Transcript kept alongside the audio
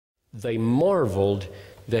They marveled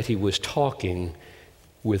that he was talking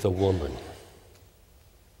with a woman.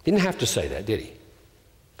 Didn't have to say that, did he?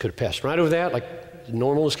 Could have passed right over that like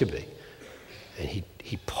normal as could be. And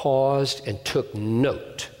he paused and took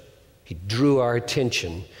note. He drew our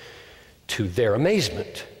attention to their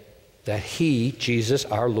amazement that he, Jesus,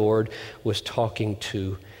 our Lord, was talking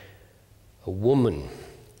to a woman.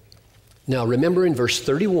 Now remember in verse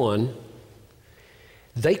 31,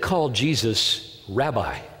 they called Jesus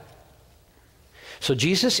Rabbi. So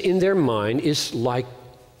Jesus in their mind is like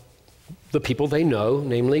the people they know,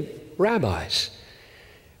 namely rabbis.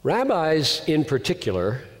 Rabbis in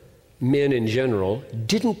particular, men in general,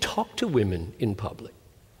 didn't talk to women in public,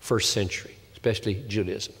 first century, especially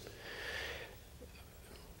Judaism.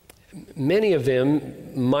 Many of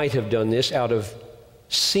them might have done this out of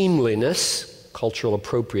seemliness, cultural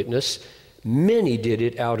appropriateness. Many did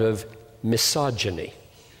it out of misogyny.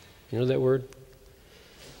 You know that word?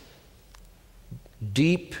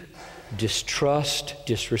 Deep distrust,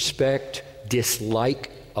 disrespect,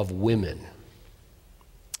 dislike of women.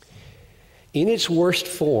 In its worst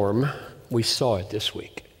form, we saw it this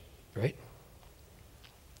week, right?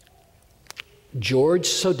 George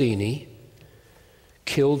Sodini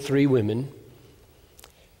killed 3 women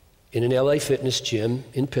in an LA fitness gym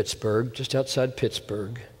in Pittsburgh, just outside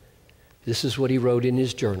Pittsburgh. This is what he wrote in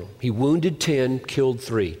his journal. He wounded 10, killed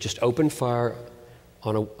 3, just opened fire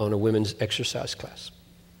on a women's exercise class.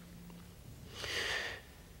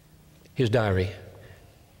 His diary: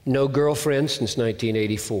 no girlfriend since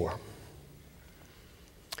 1984.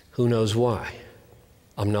 Who knows why?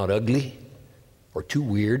 I'm not ugly or too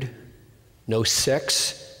weird. No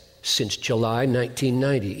sex since July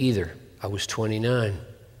 1990 either. I was 29,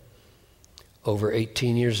 over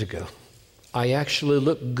 18 years ago. I actually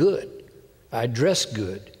look good. I dress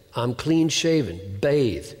good. I'm clean shaven,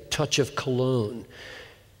 bathe, touch of cologne.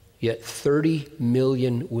 Yet 30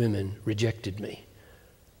 million women rejected me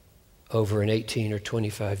over an 18 or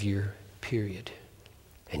 25 year period.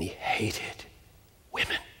 And he hated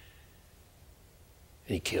women.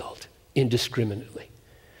 And he killed indiscriminately.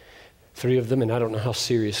 3 of them, and I don't know how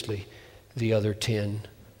seriously the other 10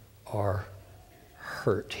 are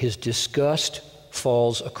hurt. His disgust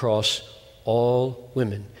falls across all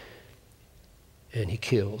women, and he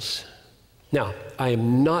kills. Now, I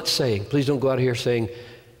am not saying, please don't go out here saying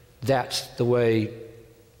that's the way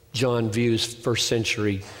John views first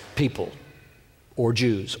century people or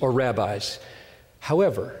Jews or rabbis.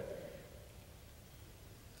 However,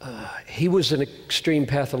 he was an extreme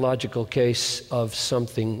pathological case of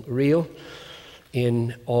something real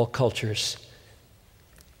in all cultures.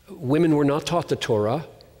 Women were not taught the Torah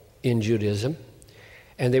in Judaism,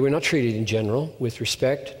 and they were not treated in general with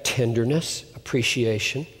respect, tenderness,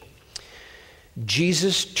 appreciation.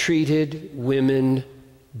 Jesus treated women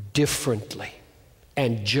differently,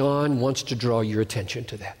 and John wants to draw your attention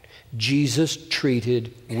to that. Jesus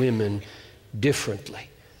treated women differently.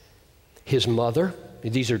 His mother,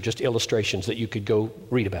 these are just illustrations that you could go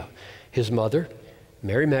read about. His mother,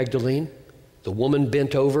 Mary Magdalene, the woman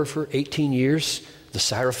bent over for 18 years, the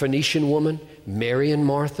Syrophoenician woman, Mary and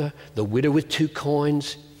Martha, the widow with 2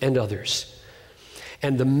 coins, and others.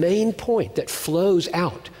 And the main point that flows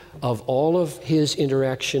out of all of his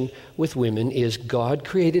interaction with women is God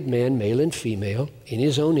created man, male and female. In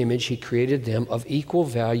his own image, he created them of equal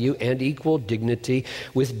value and equal dignity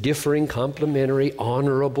with differing, complementary,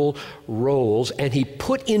 honorable roles. And he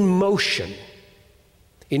put in motion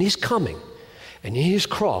in his coming and in his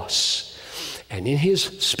cross and in his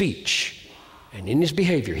speech and in his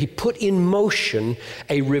behavior, he put in motion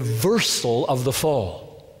a reversal of the fall.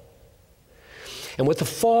 And what the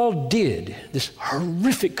fall did, this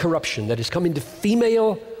horrific corruption that has come into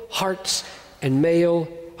female hearts and male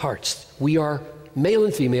hearts. We are male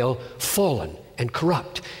and female, fallen and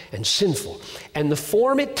corrupt and sinful. And the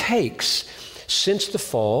form it takes since the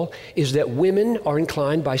fall is that women are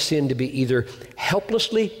inclined by sin to be either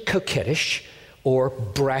helplessly coquettish or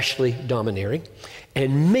brashly domineering.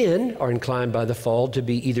 And men are inclined by the fall to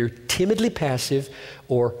be either timidly passive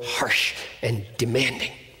or harsh and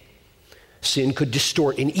demanding. Sin could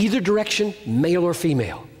distort in either direction, male or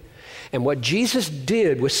female. And what Jesus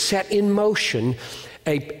did was set in motion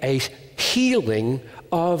a healing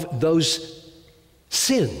of those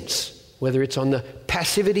sins, whether it's on the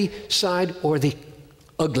passivity side or the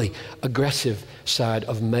ugly, aggressive side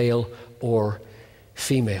of male or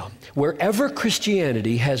female. Wherever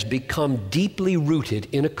Christianity has become deeply rooted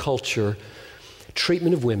in a culture,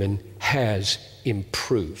 treatment of women has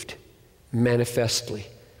improved manifestly.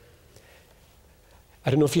 I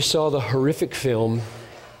don't know if you saw the horrific film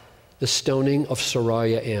the stoning of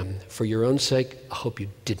Sariah M. For your own sake, I hope you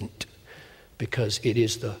didn't, because it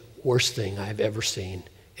is the worst thing I've ever seen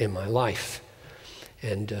in my life.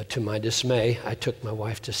 And to my dismay, I took my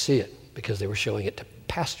wife to see it because they were showing it to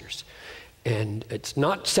pastors. And it's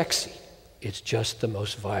not sexy. It's just the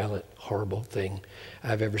most violent, horrible thing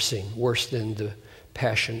I've ever seen, worse than the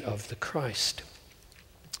Passion of the Christ,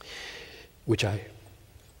 which I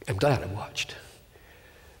am glad I watched.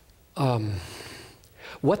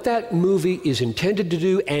 What that movie is intended to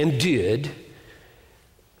do and did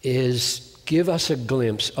is give us a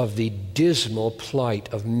glimpse of the dismal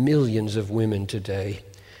plight of millions of women today,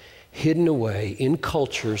 hidden away in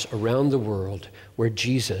cultures around the world where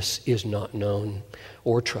Jesus is not known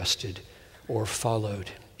or trusted or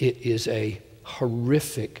followed. It is a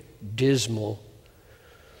horrific, dismal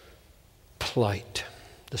plight.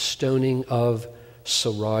 The stoning of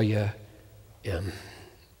Sariah M.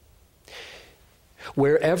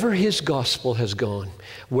 Wherever his gospel has gone,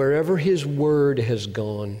 wherever his word has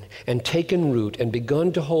gone and taken root and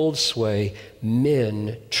begun to hold sway,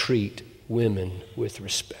 men treat women with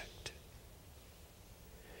respect.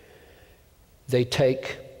 They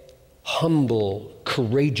take humble,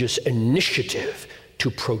 courageous initiative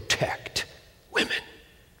to protect women.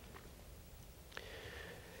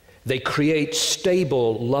 They create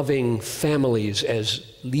stable, loving families as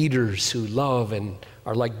leaders who love and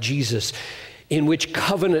are like Jesus, in which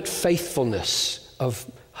covenant faithfulness of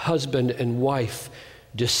husband and wife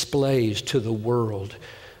displays to the world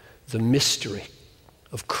the mystery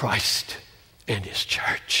of Christ and his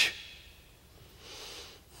church.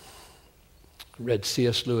 I read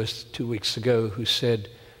C.S. Lewis 2 weeks ago, who said,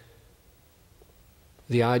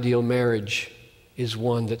 the ideal marriage is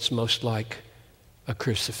one that's most like a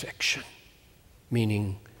crucifixion,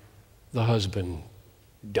 meaning the husband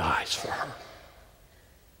dies for her.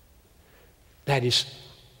 That is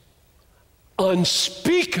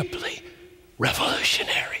unspeakably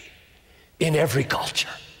revolutionary in every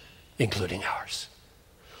culture, including ours.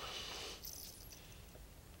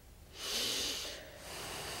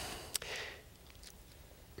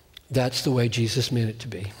 That's the way Jesus meant it to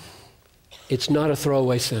be. It's not a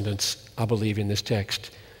throwaway sentence, I believe, in this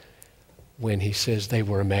text when he says they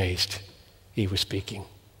were amazed. He was speaking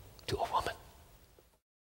to a woman.